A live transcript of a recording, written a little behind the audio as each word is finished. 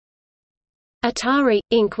Atari,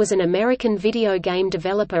 Inc. was an American video game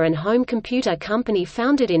developer and home computer company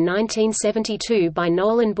founded in 1972 by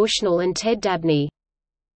Nolan Bushnell and Ted Dabney.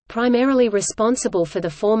 Primarily responsible for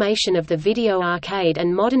the formation of the video arcade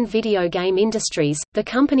and modern video game industries, the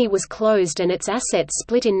company was closed and its assets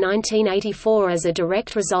split in 1984 as a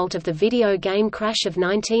direct result of the video game crash of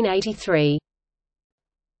 1983.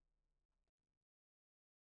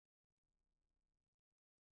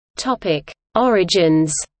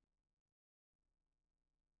 Origins.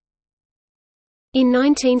 In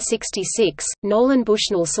 1966, Nolan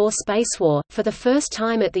Bushnell saw spacewar, for the first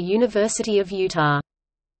time at the University of Utah.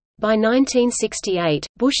 By 1968,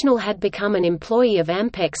 Bushnell had become an employee of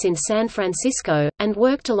Ampex in San Francisco, and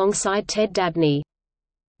worked alongside Ted Dabney.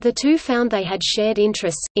 The two found they had shared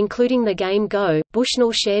interests, including the game Go.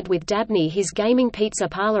 Bushnell shared with Dabney his gaming pizza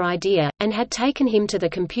parlor idea, and had taken him to the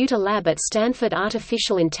computer lab at Stanford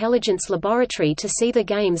Artificial Intelligence Laboratory to see the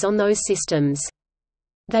games on those systems.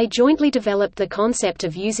 They jointly developed the concept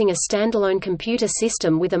of using a standalone computer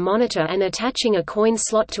system with a monitor and attaching a coin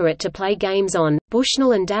slot to it to play games on.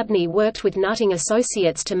 Bushnell and Dabney worked with Nutting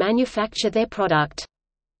Associates to manufacture their product.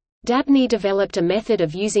 Dabney developed a method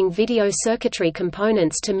of using video circuitry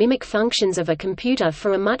components to mimic functions of a computer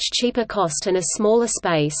for a much cheaper cost and a smaller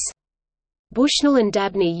space. Bushnell and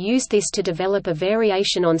Dabney used this to develop a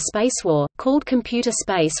variation on spacewar, called Computer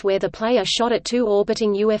Space, where the player shot at two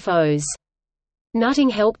orbiting UFOs. Nutting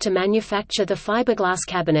helped to manufacture the fiberglass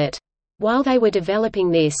cabinet. While they were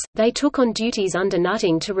developing this, they took on duties under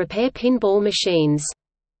Nutting to repair pinball machines.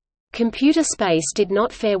 Computer Space did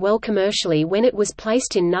not fare well commercially when it was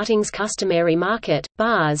placed in Nutting's customary market,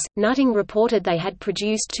 bars. Nutting reported they had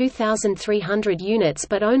produced 2,300 units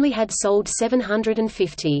but only had sold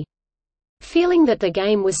 750. Feeling that the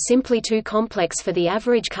game was simply too complex for the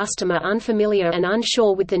average customer unfamiliar and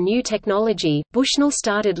unsure with the new technology, Bushnell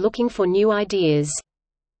started looking for new ideas.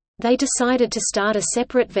 They decided to start a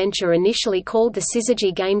separate venture initially called the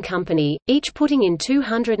Syzygy Game Company, each putting in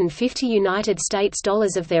 $250 United States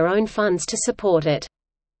dollars of their own funds to support it.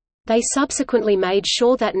 They subsequently made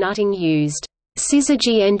sure that Nutting used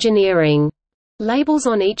Syzygy Engineering labels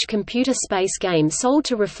on each Computer Space game sold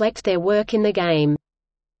to reflect their work in the game.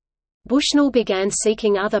 Bushnell began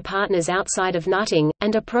seeking other partners outside of Nutting,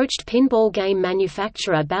 and approached pinball game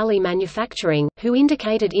manufacturer Bally Manufacturing, who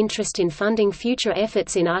indicated interest in funding future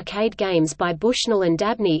efforts in arcade games by Bushnell and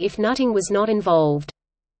Dabney if Nutting was not involved.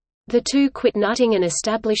 The two quit Nutting and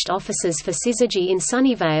established offices for Syzygy in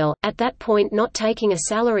Sunnyvale, at that point not taking a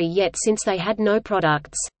salary yet since they had no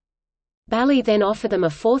products. Bally then offered them a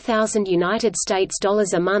 $4,000 United States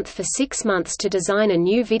dollars a month for 6 months to design a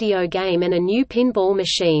new video game and a new pinball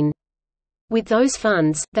machine. With those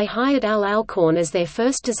funds, they hired Al Alcorn as their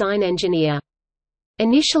first design engineer.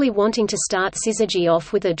 Initially wanting to start Syzygy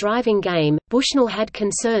off with a driving game, Bushnell had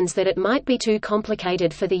concerns that it might be too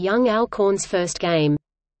complicated for the young Alcorn's first game.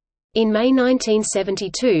 In May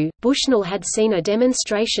 1972, Bushnell had seen a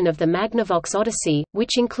demonstration of the Magnavox Odyssey,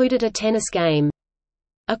 which included a tennis game.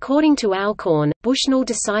 According to Alcorn, Bushnell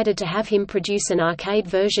decided to have him produce an arcade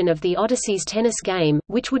version of the Odyssey's tennis game,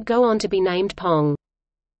 which would go on to be named Pong.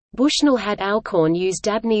 Bushnell had Alcorn use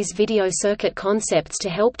Dabney's video circuit concepts to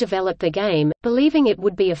help develop the game, believing it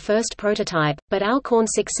would be a first prototype, but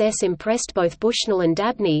Alcorn's success impressed both Bushnell and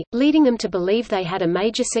Dabney, leading them to believe they had a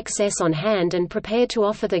major success on hand and prepared to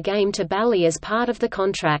offer the game to Bally as part of the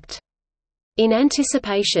contract. In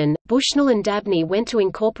anticipation, Bushnell and Dabney went to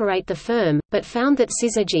incorporate the firm, but found that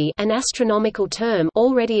Syzygy, an astronomical term,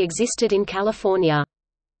 already existed in California.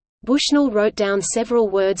 Bushnell wrote down several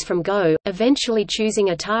words from Go, eventually choosing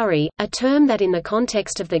Atari, a term that in the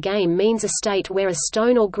context of the game means a state where a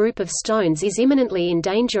stone or group of stones is imminently in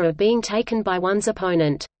danger of being taken by one's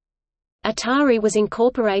opponent. Atari was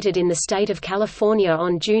incorporated in the state of California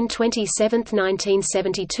on June 27,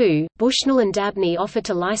 1972. Bushnell and Dabney offered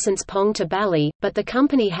to license Pong to Bally, but the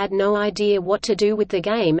company had no idea what to do with the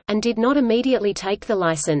game, and did not immediately take the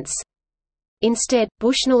license. Instead,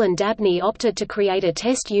 Bushnell and Dabney opted to create a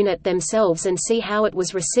test unit themselves and see how it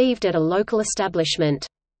was received at a local establishment.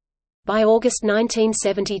 By August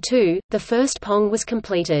 1972, the first Pong was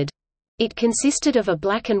completed. It consisted of a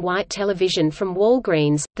black and white television from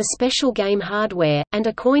Walgreens, the special game hardware, and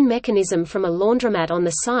a coin mechanism from a laundromat on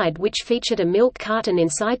the side which featured a milk carton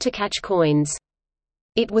inside to catch coins.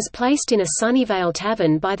 It was placed in a Sunnyvale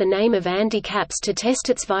tavern by the name of Andy Caps to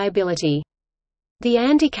test its viability. The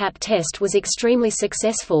handicap test was extremely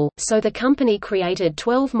successful, so the company created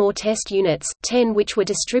 12 more test units, 10 which were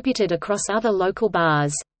distributed across other local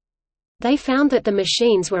bars. They found that the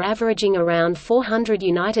machines were averaging around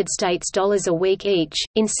 $400 a week each.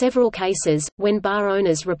 In several cases, when bar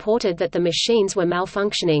owners reported that the machines were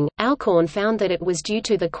malfunctioning, Alcorn found that it was due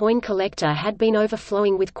to the coin collector had been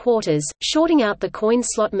overflowing with quarters, shorting out the coin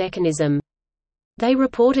slot mechanism. They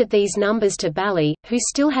reported these numbers to Bally, who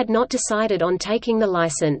still had not decided on taking the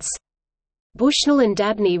license. Bushnell and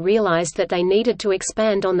Dabney realized that they needed to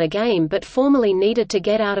expand on the game but formally needed to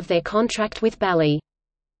get out of their contract with Bally.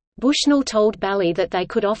 Bushnell told Bally that they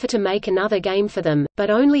could offer to make another game for them,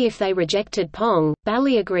 but only if they rejected Pong.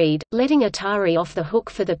 Bally agreed, letting Atari off the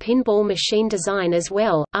hook for the pinball machine design as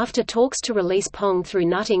well. After talks to release Pong through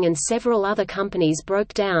Nutting and several other companies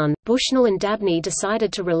broke down, Bushnell and Dabney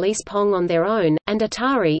decided to release Pong on their own, and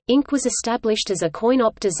Atari, Inc. was established as a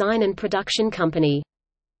coin-op design and production company.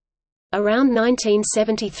 Around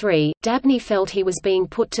 1973, Dabney felt he was being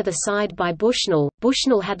put to the side by Bushnell.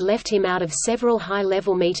 Bushnell had left him out of several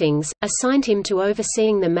high-level meetings, assigned him to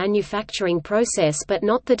overseeing the manufacturing process but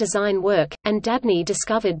not the design work, and Dabney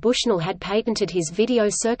discovered Bushnell had patented his video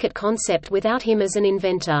circuit concept without him as an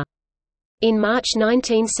inventor. In March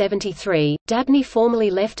 1973, Dabney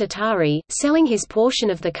formally left Atari, selling his portion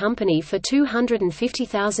of the company for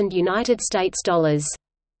 $250,000.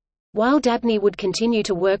 While Dabney would continue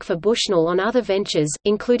to work for Bushnell on other ventures,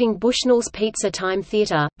 including Bushnell's Pizza Time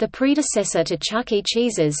Theater, the predecessor to Chuck E.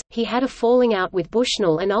 Cheese's, he had a falling out with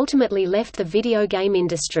Bushnell and ultimately left the video game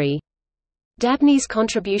industry. Dabney's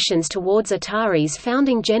contributions towards Atari's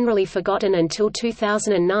founding generally forgotten until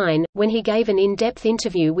 2009, when he gave an in-depth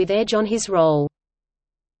interview with Edge on his role.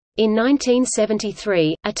 In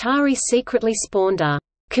 1973, Atari secretly spawned a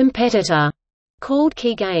competitor called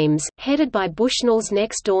Key Games, headed by Bushnell's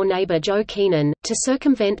next-door neighbor Joe Keenan, to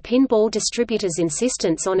circumvent pinball distributors'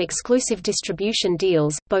 insistence on exclusive distribution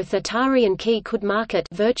deals. Both Atari and Key could market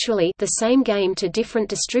virtually the same game to different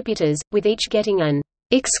distributors, with each getting an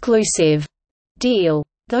exclusive deal.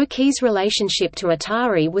 Though Key's relationship to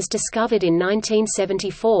Atari was discovered in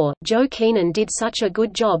 1974, Joe Keenan did such a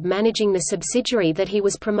good job managing the subsidiary that he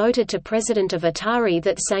was promoted to president of Atari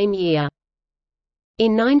that same year.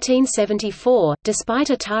 In 1974, despite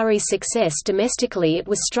Atari's success domestically, it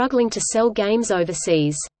was struggling to sell games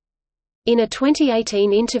overseas. In a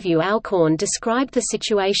 2018 interview, Alcorn described the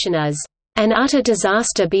situation as an utter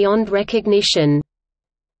disaster beyond recognition.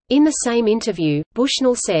 In the same interview,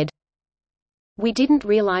 Bushnell said, "We didn't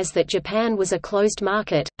realize that Japan was a closed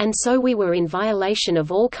market, and so we were in violation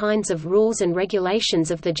of all kinds of rules and regulations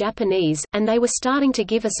of the Japanese, and they were starting to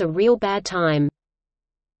give us a real bad time."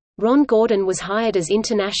 Ron Gordon was hired as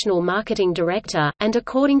international marketing director, and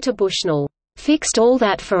according to Bushnell, "fixed all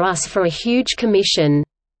that for us for a huge commission."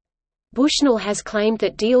 Bushnell has claimed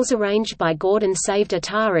that deals arranged by Gordon saved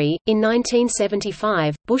Atari. In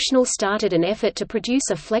 1975, Bushnell started an effort to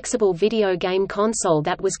produce a flexible video game console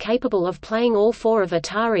that was capable of playing all four of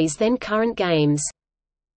Atari's then current games.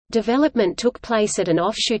 Development took place at an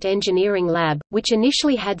offshoot engineering lab, which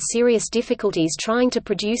initially had serious difficulties trying to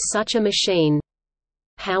produce such a machine.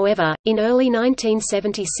 However, in early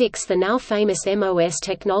 1976 the now famous MOS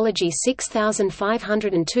Technology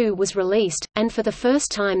 6502 was released, and for the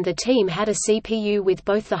first time the team had a CPU with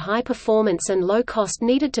both the high performance and low cost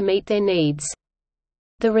needed to meet their needs.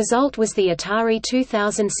 The result was the Atari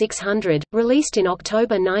 2600, released in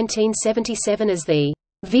October 1977 as the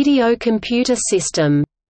Video Computer System,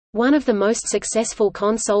 one of the most successful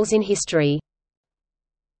consoles in history.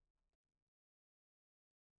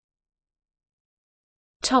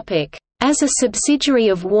 As a subsidiary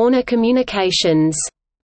of Warner Communications.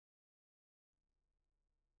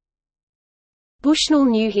 Bushnell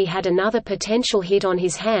knew he had another potential hit on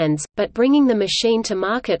his hands, but bringing the machine to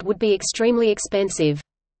market would be extremely expensive.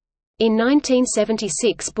 In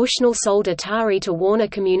 1976 Bushnell sold Atari to Warner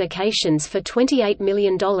Communications for $28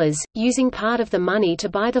 million, using part of the money to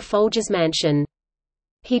buy the Folgers mansion.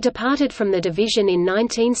 He departed from the division in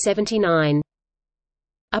 1979.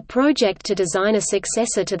 A project to design a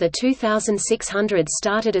successor to the 2600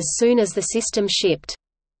 started as soon as the system shipped.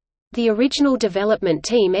 The original development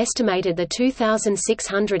team estimated the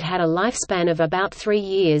 2600 had a lifespan of about 3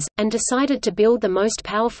 years, and decided to build the most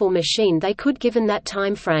powerful machine they could given that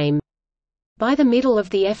time frame. By the middle of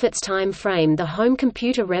the effort's time frame the home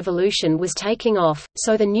computer revolution was taking off,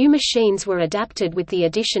 so the new machines were adapted with the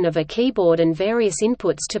addition of a keyboard and various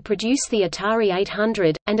inputs to produce the Atari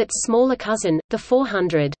 800, and its smaller cousin, the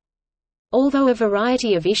 400. Although a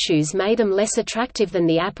variety of issues made them less attractive than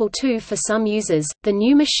the Apple II for some users, the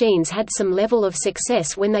new machines had some level of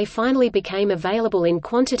success when they finally became available in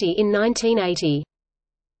quantity in 1980.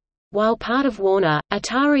 While part of Warner,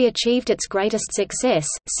 Atari achieved its greatest success,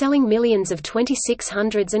 selling millions of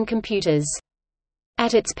 2600s and computers.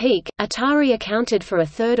 At its peak, Atari accounted for a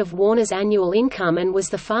third of Warner's annual income and was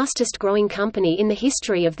the fastest-growing company in the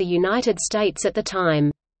history of the United States at the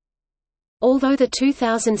time. Although the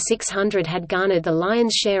 2600 had garnered the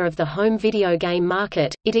lion's share of the home video game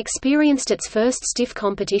market, it experienced its first stiff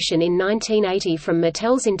competition in 1980 from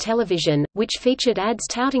Mattel's Intellivision, which featured ads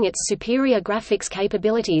touting its superior graphics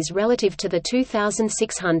capabilities relative to the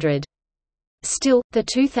 2600. Still, the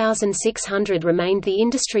 2600 remained the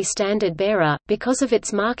industry standard bearer, because of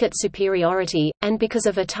its market superiority, and because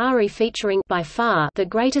of Atari featuring, by far, the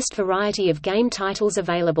greatest variety of game titles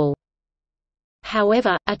available.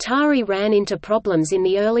 However, Atari ran into problems in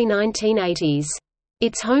the early 1980s.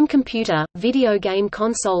 Its home computer, video game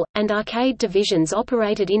console, and arcade divisions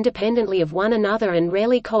operated independently of one another and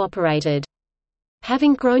rarely cooperated.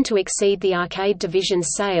 Having grown to exceed the arcade division's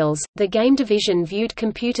sales, the game division viewed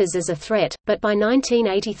computers as a threat, but by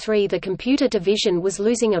 1983 the computer division was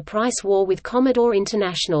losing a price war with Commodore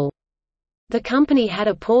International. The company had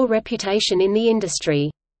a poor reputation in the industry.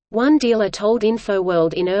 One dealer told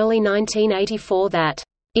InfoWorld in early 1984 that,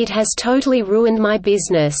 "It has totally ruined my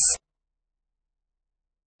business.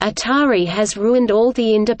 Atari has ruined all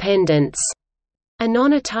the independents." A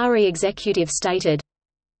non-Atari executive stated,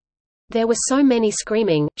 "There were so many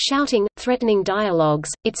screaming, shouting, threatening dialogues,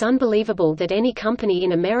 it's unbelievable that any company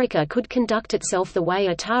in America could conduct itself the way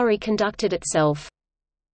Atari conducted itself.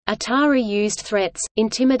 Atari used threats,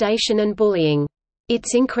 intimidation and bullying.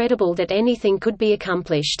 It's incredible that anything could be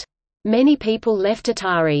accomplished. Many people left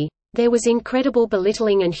Atari. There was incredible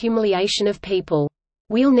belittling and humiliation of people.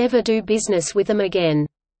 We'll never do business with them again."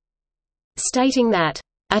 Stating that,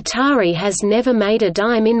 "Atari has never made a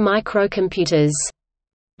dime in microcomputers."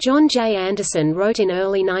 John J. Anderson wrote in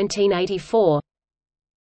early 1984,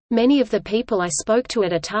 "Many of the people I spoke to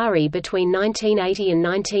at Atari between 1980 and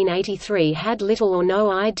 1983 had little or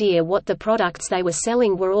no idea what the products they were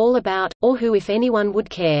selling were all about, or who if anyone would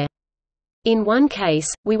care. In one case,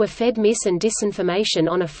 we were fed mis- and disinformation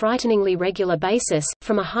on a frighteningly regular basis,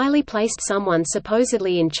 from a highly placed someone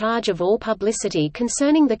supposedly in charge of all publicity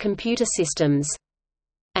concerning the computer systems.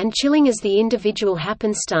 And chilling as the individual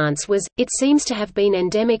happenstance was, it seems to have been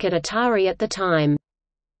endemic at Atari at the time.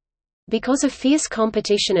 Because of fierce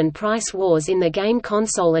competition and price wars in the game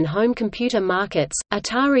console and home computer markets,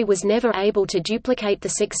 Atari was never able to duplicate the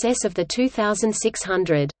success of the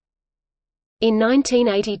 2600. In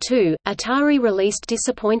 1982, Atari released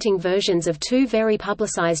disappointing versions of two very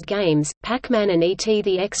publicized games, Pac-Man and E.T.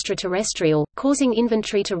 the Extraterrestrial, causing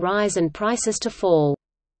inventory to rise and prices to fall.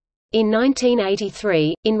 In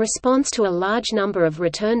 1983, in response to a large number of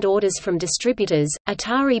returned orders from distributors,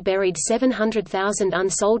 Atari buried 700,000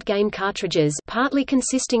 unsold game cartridges, partly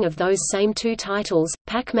consisting of those same two titles,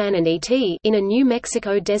 Pac-Man and E.T., in a New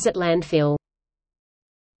Mexico desert landfill.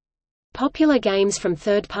 Popular games from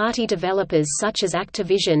third-party developers such as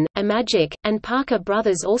Activision, Imagic, and Parker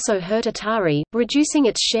Brothers also hurt Atari, reducing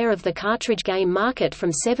its share of the cartridge game market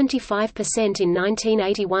from 75% in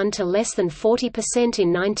 1981 to less than 40%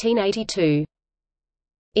 in 1982.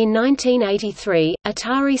 In 1983,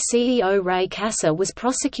 Atari CEO Ray Kasser was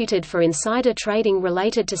prosecuted for insider trading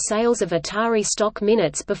related to sales of Atari stock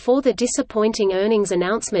minutes before the disappointing earnings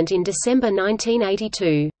announcement in December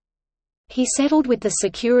 1982. He settled with the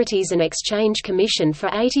Securities and Exchange Commission for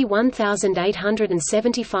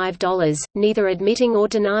 $81,875, neither admitting or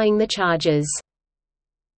denying the charges.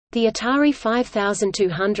 The Atari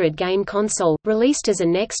 5200 game console, released as a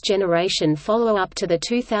next-generation follow-up to the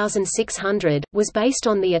 2600, was based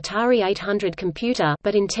on the Atari 800 computer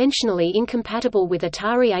but intentionally incompatible with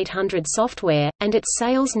Atari 800 software, and its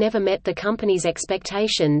sales never met the company's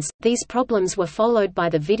expectations. These problems were followed by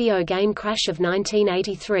the video game crash of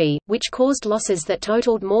 1983, which caused losses that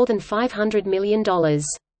totaled more than $500 million.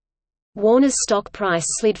 Warner's stock price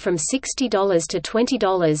slid from $60 to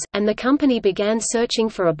 $20, and the company began searching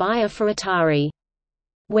for a buyer for Atari.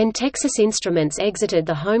 When Texas Instruments exited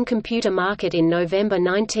the home computer market in November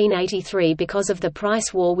 1983 because of the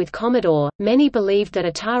price war with Commodore, many believed that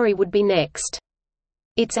Atari would be next.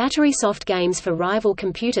 Its AtariSoft games for rival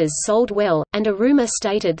computers sold well, and a rumor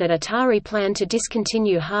stated that Atari planned to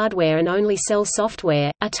discontinue hardware and only sell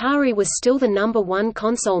software. Atari was still the #1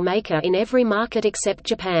 console maker in every market except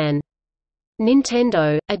Japan.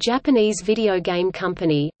 Nintendo, a Japanese video game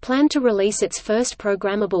company, planned to release its first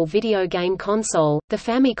programmable video game console, the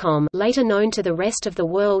Famicom, later known to the rest of the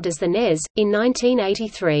world as the NES, in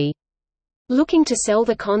 1983. Looking to sell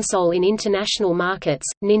the console in international markets,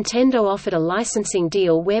 Nintendo offered a licensing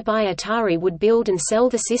deal whereby Atari would build and sell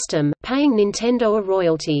the system, paying Nintendo a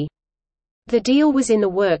royalty. The deal was in the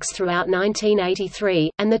works throughout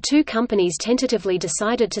 1983, and the two companies tentatively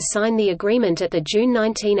decided to sign the agreement at the June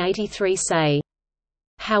 1983 SAE.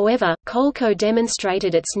 However, Coleco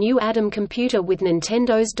demonstrated its new Atom computer with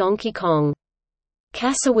Nintendo's Donkey Kong.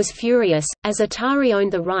 Casa was furious, as Atari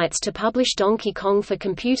owned the rights to publish Donkey Kong for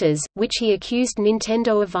computers, which he accused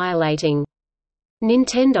Nintendo of violating.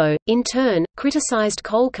 Nintendo, in turn, criticized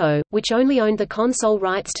Coleco, which only owned the console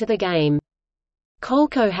rights to the game.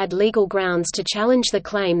 Coleco had legal grounds to challenge the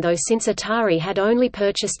claim though, since Atari had only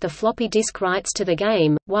purchased the floppy disk rights to the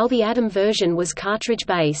game, while the Atom version was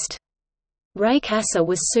cartridge-based. Ray Casa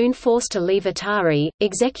was soon forced to leave Atari,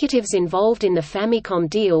 executives involved in the Famicom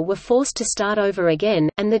deal were forced to start over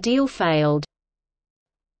again, and the deal failed.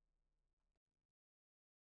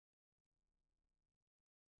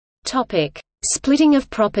 Splitting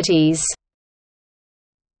of properties.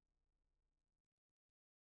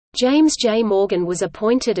 James J. Morgan was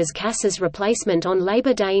appointed as Casa's replacement on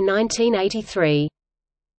Labor Day 1983.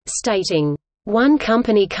 Stating, "One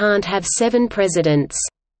company can't have 7 presidents."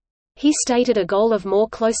 He stated a goal of more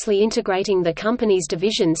closely integrating the company's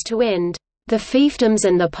divisions to end the fiefdoms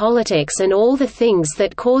and the politics and all the things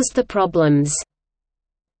that caused the problems.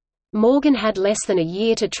 Morgan had less than a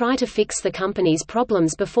year to try to fix the company's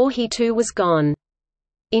problems before he too was gone.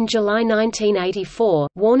 In July 1984,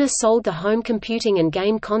 Warner sold the home computing and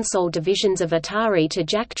game console divisions of Atari to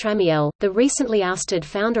Jack Tramiel, the recently ousted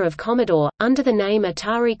founder of Commodore, under the name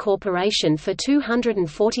Atari Corporation for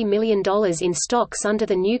 $240 million in stocks under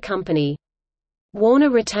the new company. Warner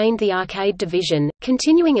retained the arcade division,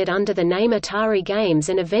 continuing it under the name Atari Games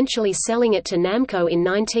and eventually selling it to Namco in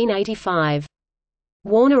 1985.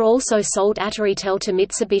 Warner also sold Ataritel to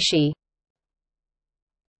Mitsubishi.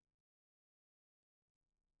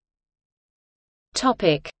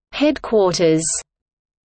 Headquarters.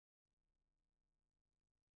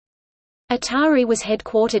 Atari was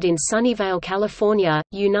headquartered in Sunnyvale, California,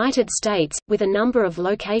 United States, with a number of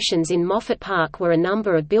locations in Moffett Park where a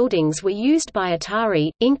number of buildings were used by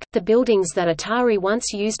Atari, Inc. The buildings that Atari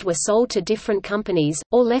once used were sold to different companies,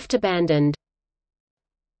 or left abandoned.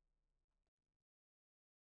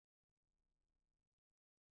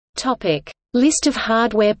 List of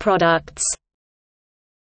hardware products.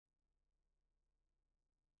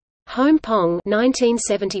 Home Pong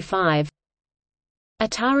 1975,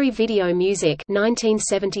 Atari Video Music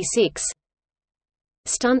 1976,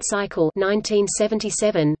 Stunt Cycle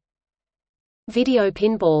 1977, Video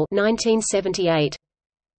Pinball 1978,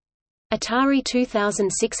 Atari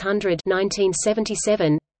 2600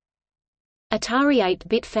 1977, Atari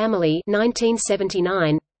 8-bit Family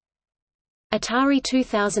 1979, Atari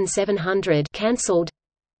 2700 cancelled,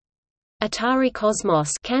 Atari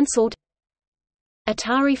Cosmos cancelled,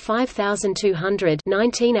 Atari 5200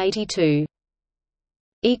 1982.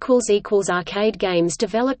 Arcade games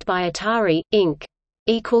developed by Atari, Inc.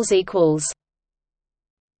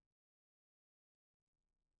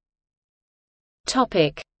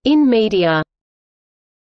 In media.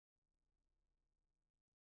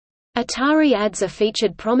 Atari ads are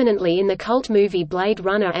featured prominently in the cult movie Blade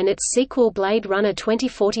Runner and its sequel Blade Runner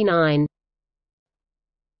 2049.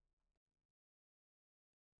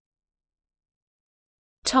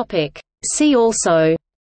 See also: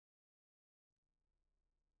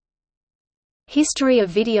 History of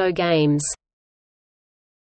video games.